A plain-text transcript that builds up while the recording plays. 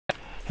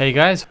Hey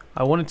guys,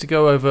 I wanted to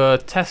go over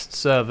test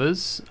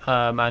servers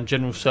and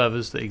general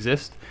servers that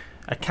exist,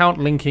 account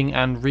linking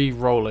and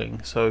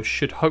re-rolling, so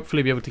should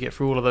hopefully be able to get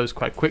through all of those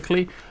quite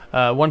quickly.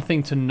 One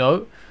thing to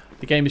note,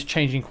 the game is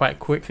changing quite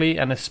quickly,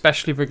 and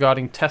especially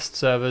regarding test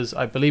servers,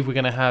 I believe we're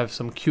going to have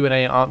some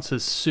Q&A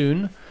answers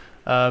soon.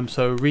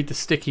 So read the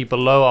sticky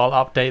below.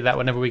 I'll update that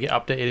whenever we get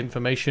updated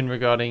information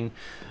regarding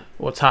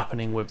what's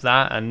happening with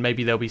that, and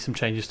maybe there'll be some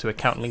changes to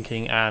account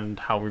linking and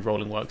how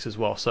rerolling works as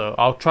well. So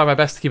I'll try my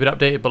best to keep it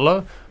updated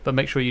below, but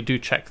make sure you do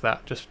check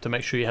that just to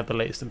make sure you have the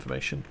latest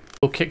information.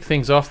 We'll kick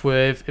things off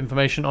with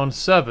information on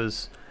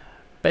servers.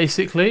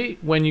 Basically,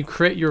 when you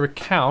create your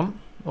account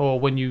or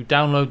when you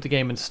download the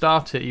game and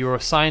start it, you're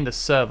assigned a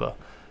server.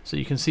 So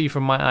you can see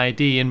from my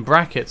ID in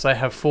brackets I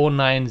have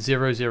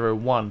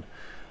 49001.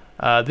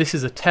 This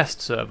is a test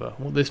server.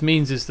 What this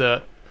means is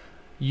that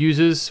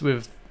users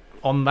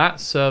on that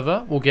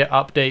server will get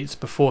updates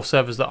before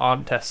servers that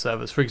aren't test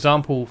servers. For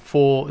example,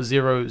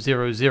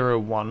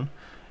 40001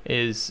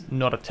 is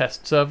not a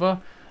test server,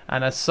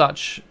 and as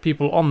such,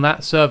 people on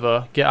that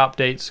server get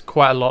updates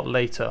quite a lot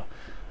later.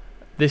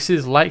 This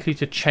is likely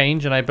to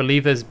change, and I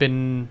believe there's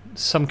been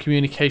some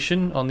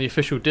communication on the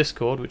official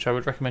Discord, which I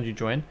would recommend you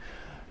join,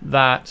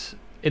 that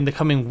in the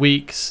coming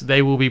weeks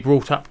they will be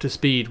brought up to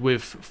speed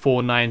with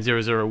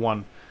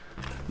 49001.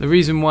 The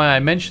reason why I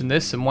mention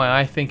this and why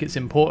I think it's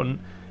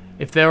important,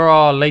 if there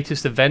are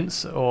latest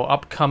events or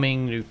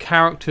upcoming new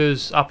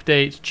characters,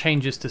 updates,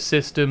 changes to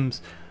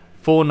systems,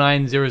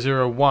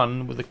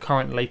 49001 with the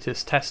current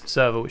latest test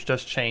server, which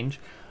does change,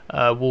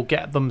 will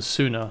get them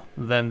sooner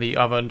than the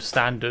other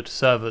standard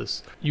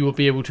servers. You will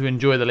be able to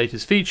enjoy the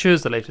latest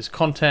features, the latest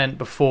content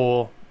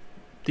before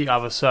the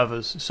other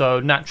servers.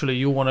 So naturally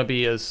you'll want to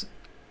be as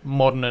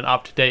modern and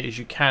up to date as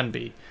you can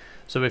be.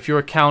 So if your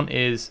account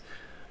is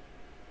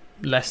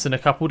less than a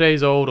couple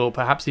days old, or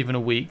perhaps even a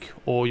week,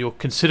 or you're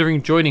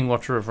considering joining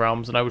Watcher of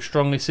Realms, and I would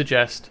strongly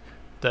suggest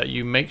that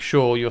you make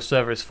sure your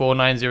server is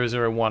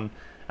 49001.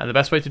 And the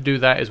best way to do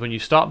that is when you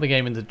start the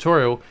game in the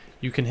tutorial,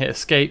 you can hit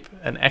escape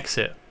and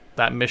exit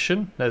that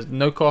mission. There's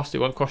no cost, it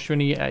won't cost you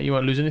any, you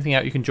won't lose anything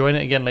out. You can join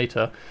it again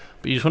later,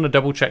 but you just want to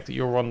double check that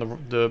you're on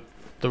the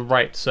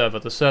right server,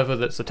 the server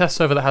that's the test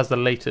server that has the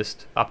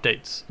latest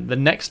updates. The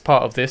next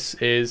part of this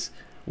is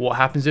what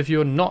happens if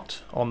you're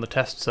not on the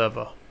test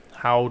server.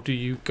 How do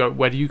you go?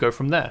 Where do you go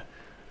from there?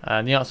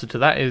 And the answer to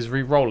that is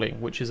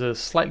re-rolling, which is a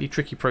slightly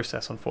tricky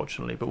process,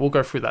 unfortunately, but we'll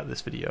go through that in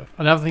this video.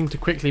 Another thing to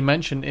quickly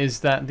mention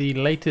is that the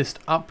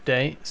latest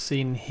update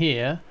seen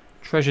here,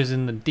 Treasures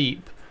in the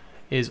Deep,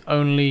 is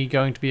only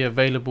going to be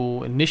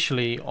available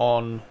initially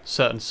on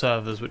certain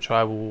servers, which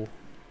I will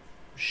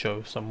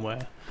show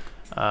somewhere.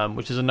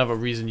 Which is another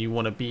reason you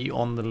want to be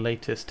on the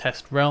latest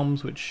test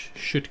realms, which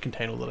should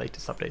contain all the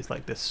latest updates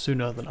like this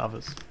sooner than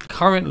others.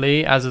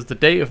 Currently, as of the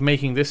date of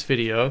making this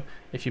video,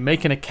 if you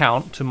make an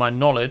account, to my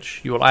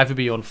knowledge, you will either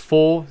be on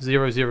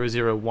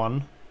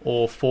 40001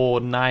 or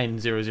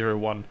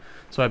 49001.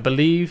 So I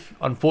believe,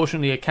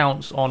 unfortunately,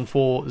 accounts on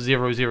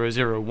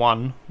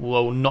 40001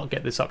 will not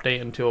get this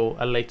update until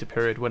a later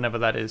period, whenever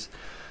that is.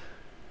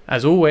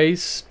 As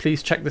always,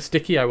 please check the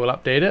sticky, I will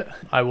update it.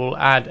 I will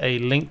add a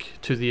link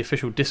to the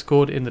official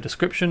Discord in the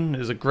description.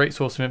 It is a great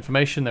source of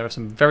information. There are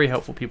some very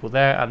helpful people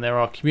there, and there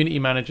are community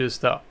managers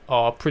that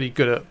are pretty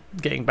good at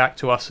getting back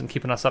to us and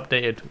keeping us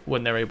updated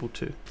when they're able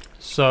to.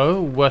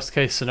 So, worst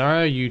case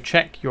scenario, you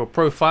check your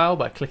profile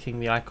by clicking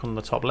the icon on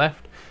the top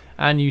left,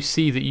 and you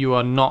see that you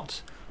are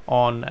not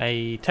on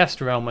a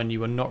test realm and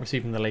you are not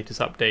receiving the latest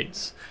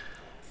updates,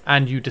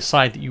 and you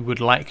decide that you would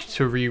like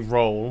to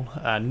re-roll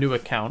a new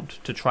account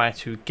to try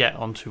to get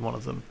onto one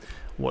of them.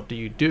 What do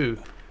you do?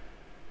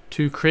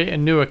 To create a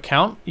new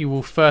account, you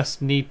will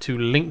first need to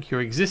link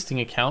your existing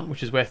account,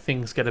 which is where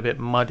things get a bit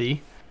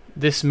muddy.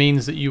 This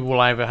means that you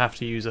will either have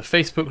to use a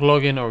Facebook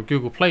login or a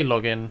Google Play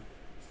login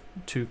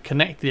to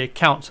connect the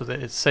account so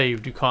that it's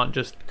saved. You can't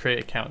just create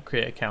account,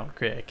 create account,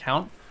 create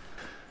account.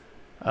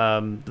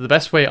 The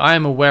best way I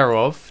am aware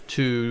of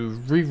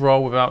to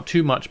re-roll without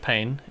too much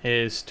pain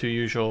is to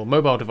use your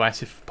mobile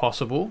device if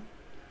possible,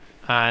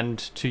 and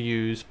to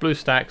use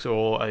BlueStacks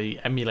or an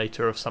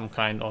emulator of some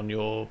kind on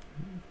your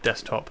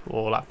desktop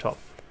or laptop.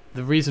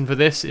 The reason for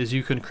this is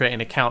you can create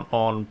an account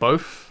on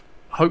both.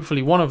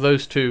 Hopefully one of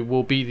those two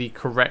will be the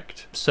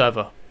correct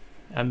server,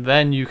 and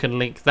then you can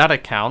link that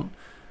account,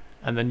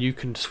 and then you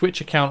can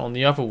switch account on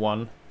the other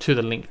one to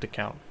the linked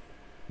account.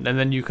 And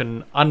then you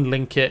can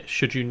unlink it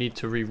should you need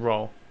to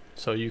re-roll.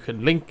 So you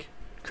can link,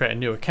 create a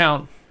new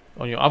account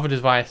on your other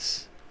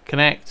device,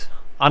 connect,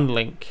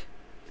 unlink,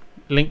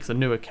 link the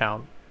new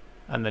account,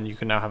 and then you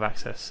can now have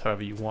access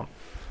however you want.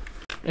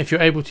 If you're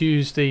able to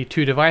use the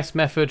two device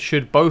method,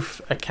 should both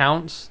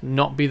accounts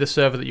not be the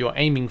server that you're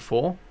aiming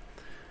for,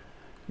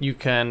 you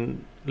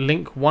can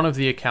link one of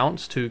the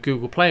accounts to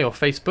Google Play or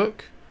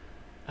Facebook,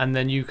 and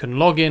then you can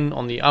log in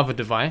on the other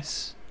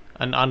device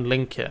and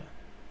unlink it.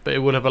 But it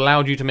would have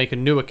allowed you to make a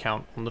new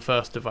account on the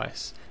first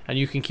device, and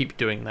you can keep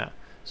doing that.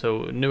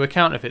 So a new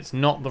account, if it's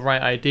not the right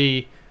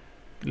ID,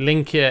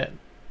 link it,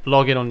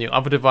 log in on your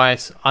other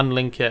device,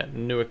 unlink it,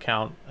 new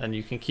account, and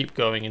you can keep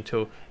going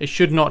until it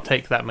should not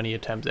take that many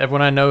attempts.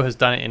 Everyone I know has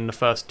done it in the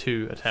first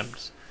 2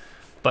 attempts.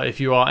 But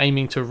if you are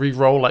aiming to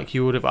re-roll like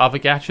you would with other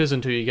gachas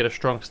until you get a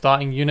strong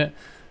starting unit,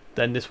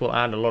 then this will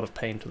add a lot of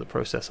pain to the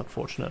process,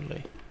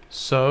 unfortunately.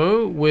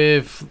 So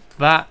with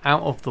that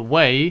out of the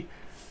way,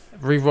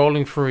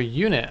 re-rolling for a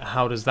unit,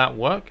 how does that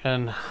work,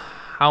 and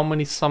how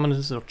many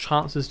summons or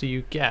chances do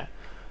you get?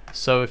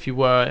 So if you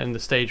were in the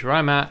stage where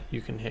I'm at, you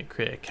can hit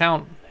create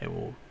account. It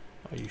will,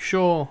 are you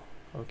sure?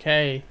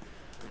 Okay.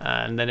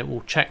 And then it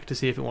will check to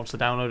see if it wants to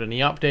download any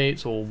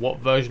updates, or what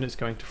version it's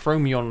going to throw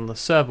me on the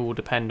server will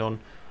depend on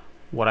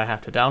what I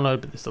have to download,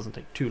 but this doesn't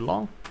take too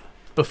long.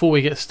 Before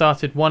we get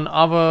started, one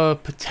other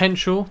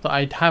potential that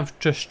I have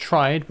just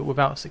tried but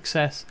without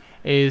success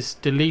is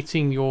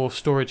deleting your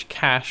storage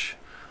cache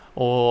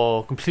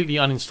or completely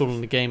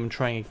uninstalling the game and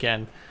trying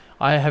again.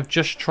 I have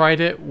just tried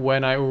it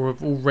when I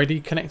have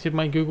already connected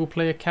my Google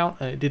Play account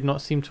and it did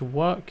not seem to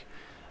work,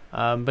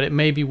 but it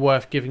may be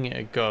worth giving it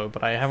a go,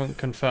 but I haven't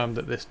confirmed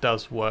that this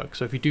does work.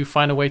 So if you do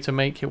find a way to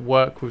make it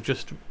work with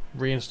just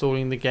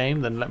reinstalling the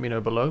game, then let me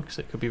know below, because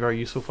it could be very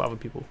useful for other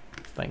people.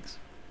 Thanks.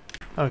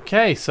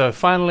 Okay, so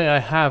finally I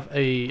have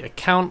a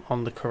account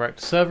on the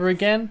correct server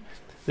again.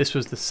 This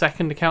was the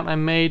second account I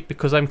made.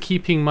 Because I'm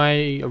keeping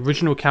my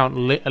original account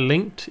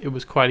linked, it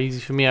was quite easy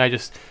for me. I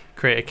just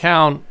create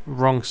account,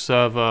 wrong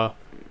server,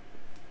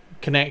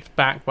 connect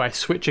back by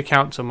switch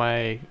account to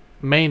my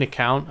main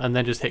account, and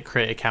then just hit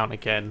create account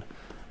again.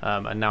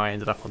 And now I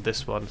ended up on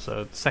this one,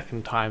 so the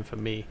second time for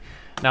me.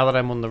 Now that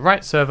I'm on the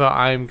right server,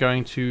 I'm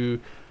going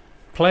to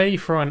play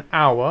for an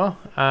hour,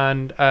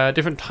 and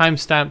different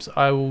timestamps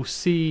I will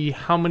see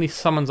how many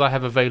summons I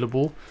have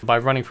available by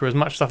running through as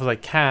much stuff as I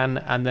can,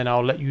 and then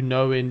I'll let you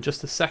know in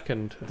just a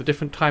second the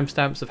different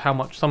timestamps of how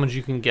much summons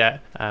you can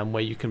get and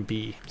where you can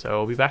be. So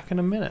I'll be back in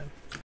a minute.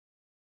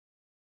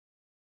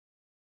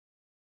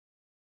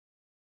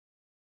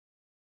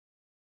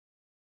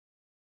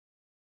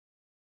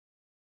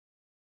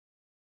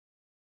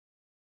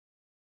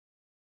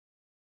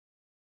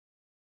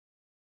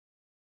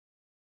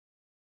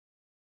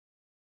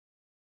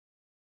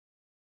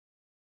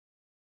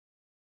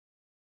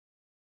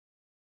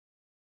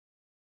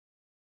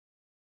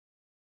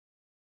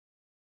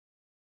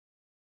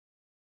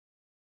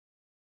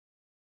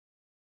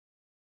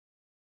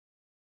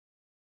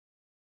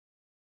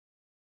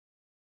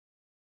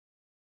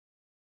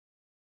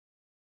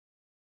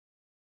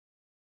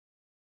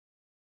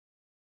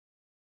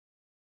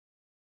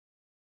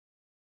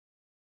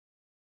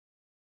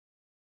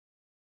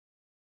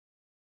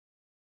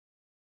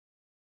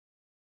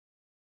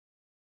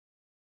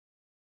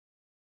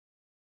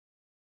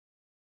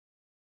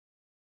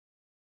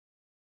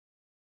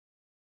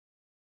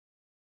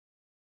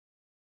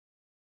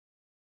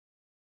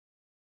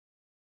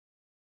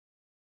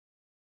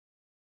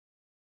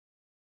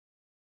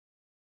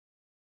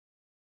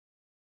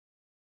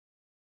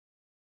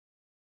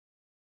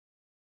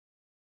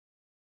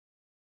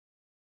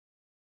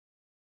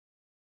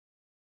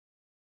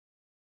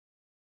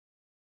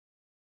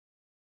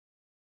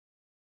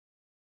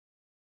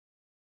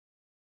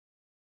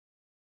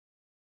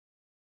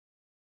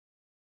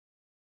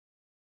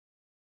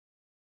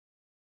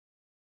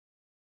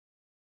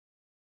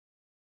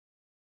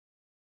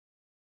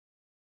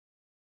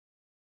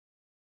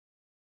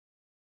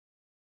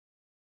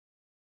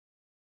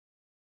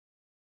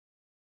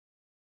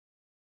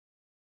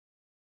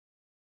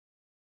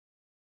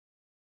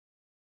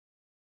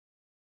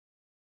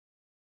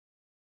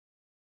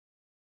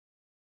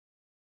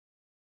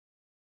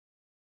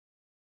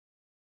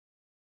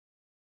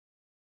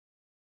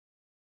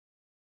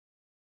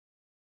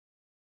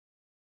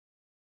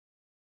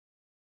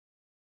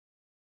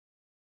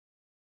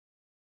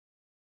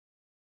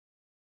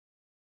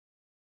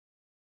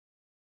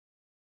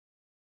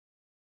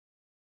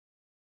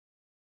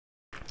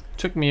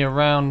 Took me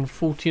around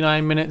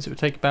 49 minutes. It would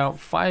take about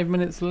 5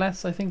 minutes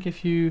less, I think,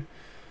 if you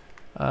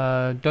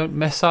don't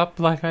mess up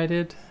like I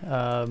did.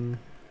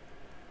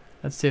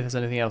 Let's see if there's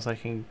anything else I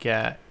can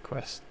get.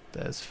 Quest,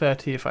 there's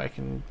 30 if I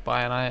can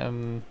buy an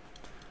item,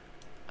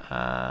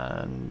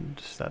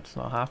 and that's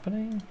not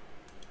happening.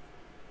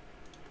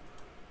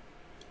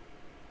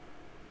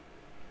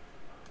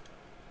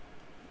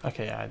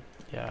 Okay, I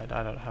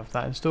don't have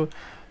that installed,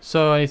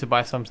 so I need to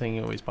buy something.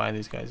 Always buying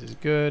these guys is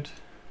good.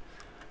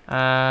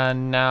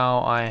 And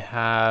now I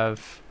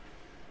have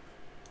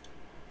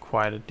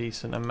quite a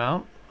decent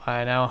amount.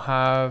 I now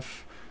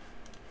have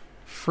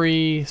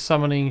 3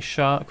 summoning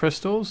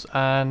crystals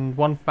and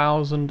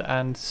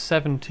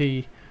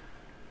 1070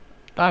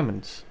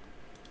 diamonds.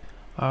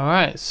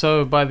 Alright,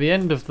 so by the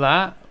end of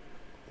that,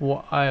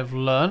 what I've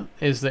learnt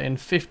is that in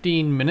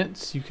 15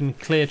 minutes you can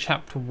clear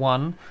chapter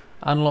 1,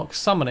 unlock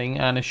summoning,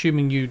 and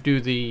assuming you do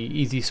the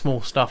easy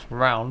small stuff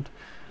around,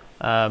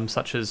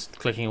 such as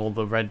clicking all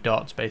the red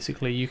dots,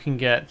 basically, you can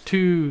get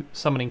 2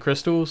 summoning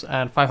crystals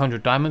and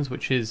 500 diamonds,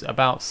 which is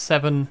about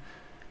 7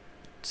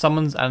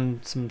 summons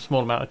and some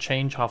small amount of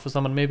change, half a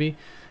summon maybe.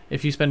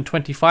 If you spend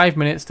 25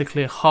 minutes to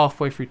clear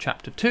halfway through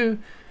chapter 2,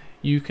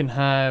 you can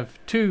have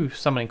 2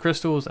 summoning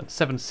crystals and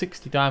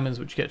 760 diamonds,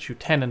 which gets you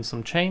 10 and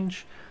some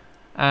change.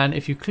 And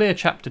if you clear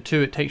chapter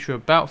 2, it takes you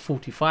about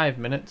 45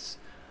 minutes,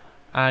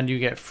 and you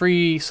get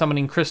 3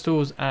 summoning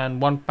crystals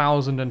and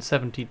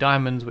 1070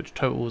 diamonds, which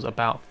totals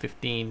about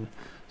 15.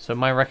 So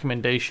my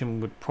recommendation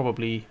would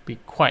probably be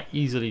quite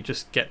easily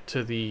just get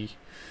to the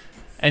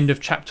end of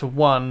chapter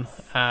 1,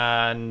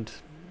 and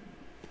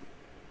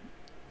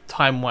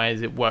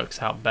time-wise it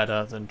works out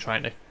better than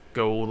trying to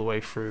go all the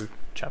way through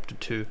chapter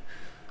 2.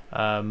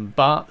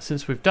 But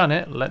since we've done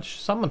it, let's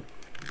summon.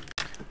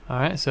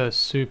 Alright, so a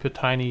super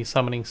tiny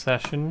summoning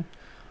session.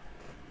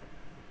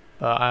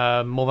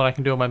 More than I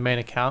can do on my main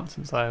account,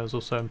 since I was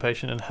also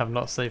impatient and have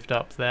not saved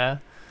up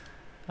there.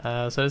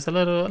 So it's a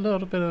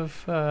little bit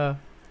of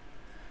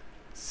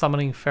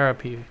summoning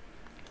therapy,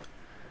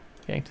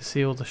 getting to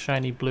see all the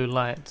shiny blue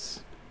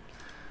lights.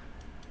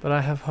 But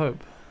I have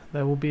hope.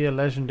 There will be a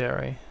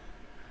legendary,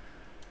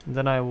 and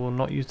then I will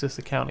not use this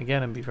account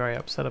again and be very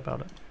upset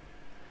about it.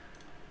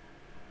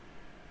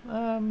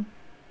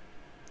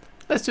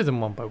 Let's do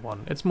them one by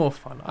one. It's more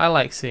fun. I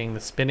like seeing the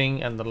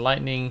spinning and the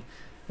lightning.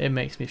 It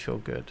makes me feel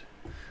good.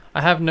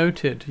 I have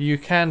noted you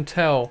can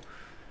tell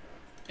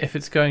if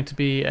it's going to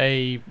be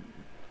a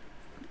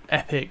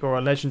epic or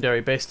a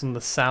legendary based on the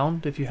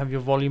sound. If you have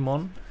your volume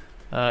on,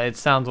 it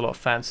sounds a lot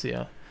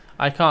fancier.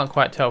 I can't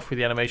quite tell through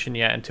the animation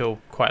yet until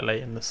quite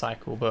late in the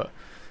cycle, but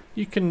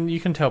you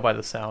can tell by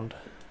the sound,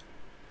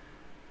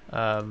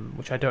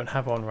 which I don't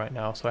have on right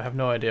now, so I have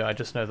no idea. I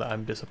just know that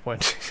I'm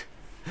disappointed.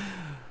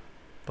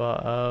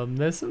 But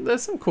there's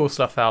some cool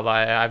stuff out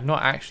there I've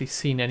not actually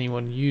seen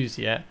anyone use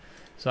yet,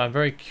 so I'm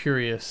very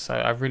curious.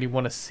 I really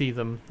want to see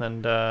them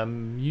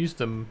and use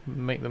them,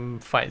 make them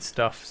fight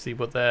stuff, see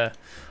what they're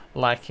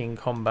like in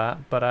combat.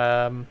 But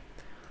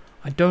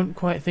I don't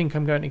quite think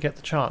I'm going to get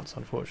the chance,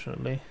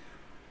 unfortunately.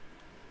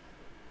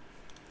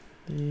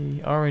 The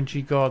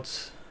RNG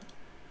gods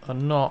are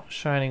not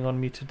shining on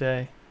me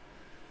today.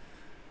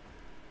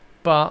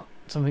 But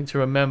something to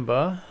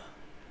remember.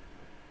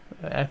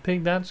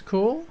 Epic, that's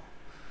cool.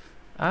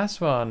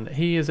 Aswan,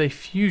 he is a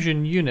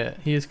fusion unit.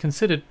 He is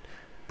considered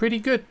pretty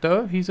good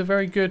though. He's a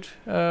very good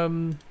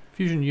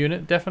fusion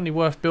unit. Definitely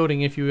worth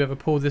building if you ever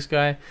pull this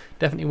guy.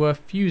 Definitely worth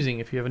fusing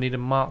if you ever need a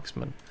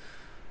marksman.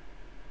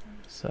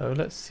 So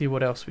let's see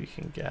what else we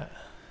can get.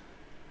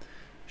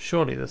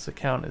 Surely this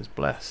account is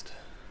blessed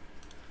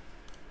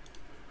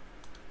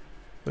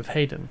with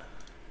Hayden.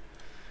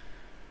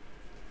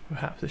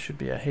 Perhaps this should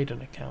be a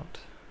Hayden account.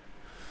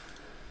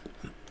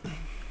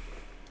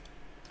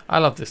 I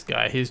love this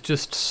guy. He's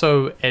just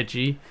so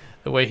edgy.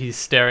 The way he's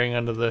staring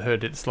under the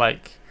hood, it's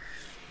like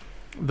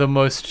the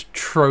most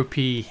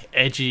tropey,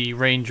 edgy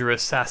ranger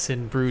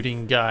assassin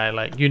brooding guy.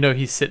 Like, you know,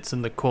 he sits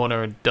in the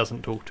corner and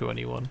doesn't talk to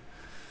anyone.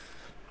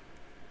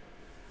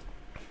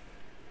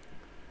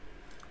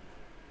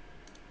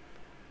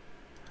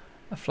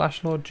 A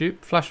Flashlord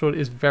dupe. Flashlord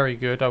is very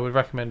good. I would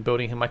recommend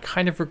building him. I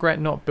kind of regret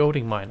not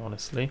building mine,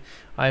 honestly.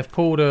 I have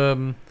pulled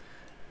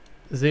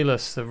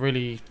Zealous, a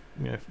really,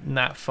 you know,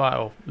 nat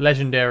file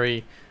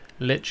legendary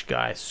lich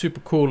guy, super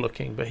cool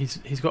looking, but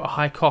he's got a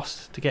high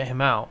cost to get him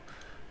out,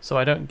 so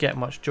I don't get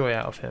much joy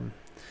out of him.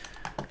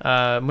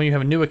 When you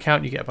have a new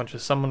account, you get a bunch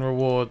of summon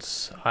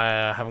rewards.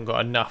 I haven't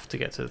got enough to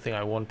get to the thing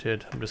I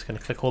wanted. I'm just going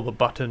to click all the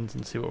buttons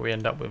and see what we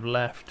end up with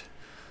left.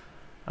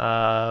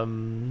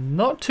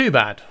 Not too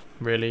bad,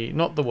 really,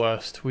 not the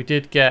worst. We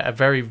did get a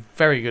very,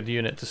 very good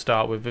unit to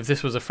start with. If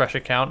this was a fresh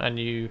account and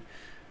you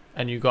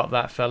got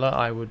that fella,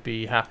 I would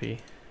be happy.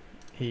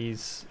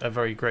 He's a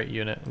very great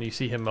unit, and you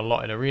see him a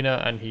lot in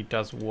arena, and he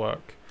does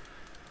work.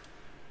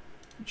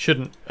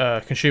 Shouldn't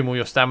consume all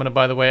your stamina,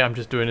 by the way. I'm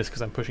just doing this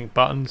because I'm pushing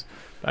buttons.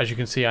 As you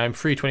can see, I'm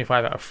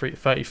 325 out of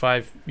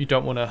 35. You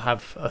don't want to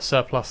have a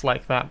surplus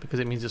like that because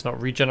it means it's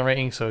not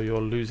regenerating, so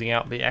you're losing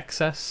out the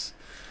excess.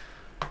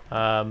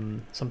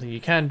 Something you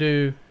can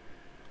do,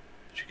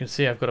 as you can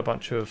see, I've got a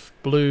bunch of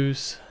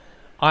blues.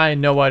 I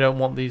know I don't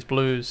want these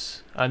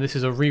blues, and this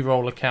is a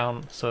reroll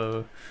account,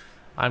 so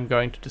I'm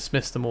going to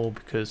dismiss them all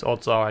because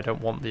odds are I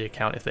don't want the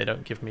account if they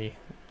don't give me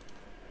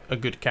a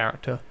good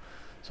character.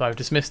 So I've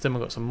dismissed them.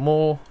 I've got some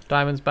more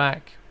diamonds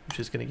back, which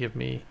is going to give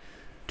me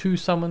 2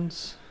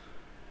 summons.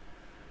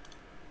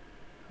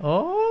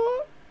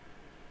 Oh!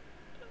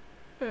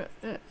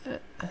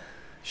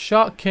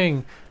 Shark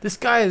King. This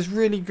guy is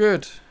really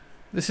good.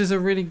 This is a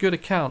really good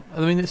account.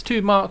 I mean, it's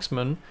 2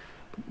 marksmen.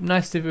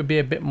 Nice if it would be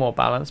a bit more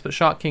balanced, but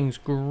Shark King's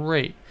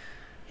great.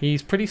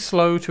 He's pretty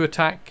slow to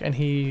attack, and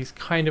he's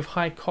kind of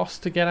high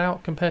cost to get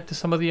out compared to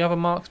some of the other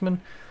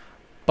marksmen.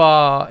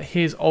 But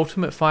his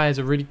ultimate fires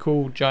a really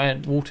cool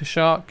giant water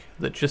shark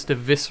that just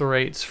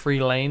eviscerates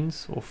 3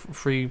 lanes or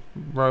 3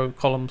 row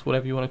columns,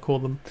 whatever you want to call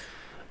them.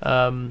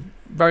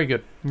 Very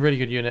good, really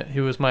good unit. He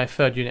was my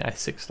 3rd unit I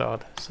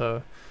 6-starred.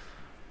 So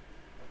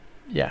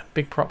yeah,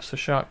 big props for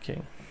Shark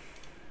King.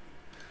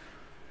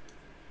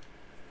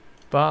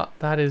 But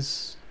that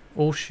is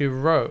all she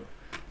wrote.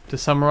 To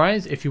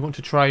summarize, if you want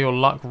to try your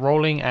luck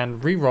rolling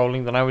and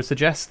re-rolling, then I would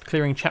suggest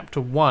clearing chapter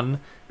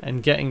 1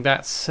 and getting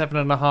that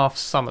 7.5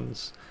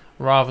 summons.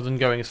 rather than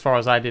going as far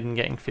as I did and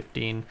getting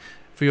 15.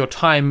 For your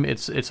time,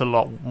 it's a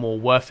lot more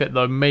worth it,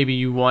 though maybe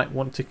you might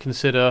want to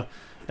consider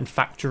and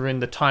factor in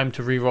the time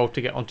to reroll to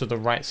get onto the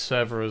right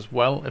server as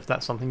well, if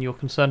that's something you're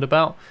concerned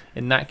about.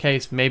 In that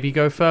case, maybe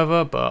go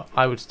further, but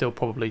I would still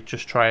probably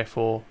just try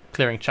for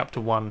clearing chapter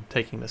 1,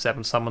 taking the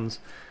 7 summons,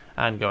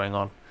 and going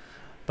on.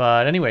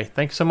 But anyway,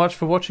 thanks so much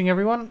for watching,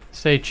 everyone.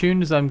 Stay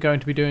tuned, as I'm going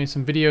to be doing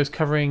some videos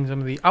covering some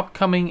of the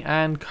upcoming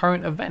and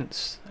current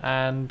events,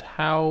 and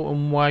how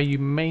and why you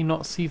may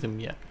not see them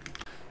yet.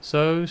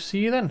 So see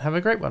you then. Have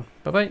a great one.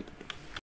 Bye bye.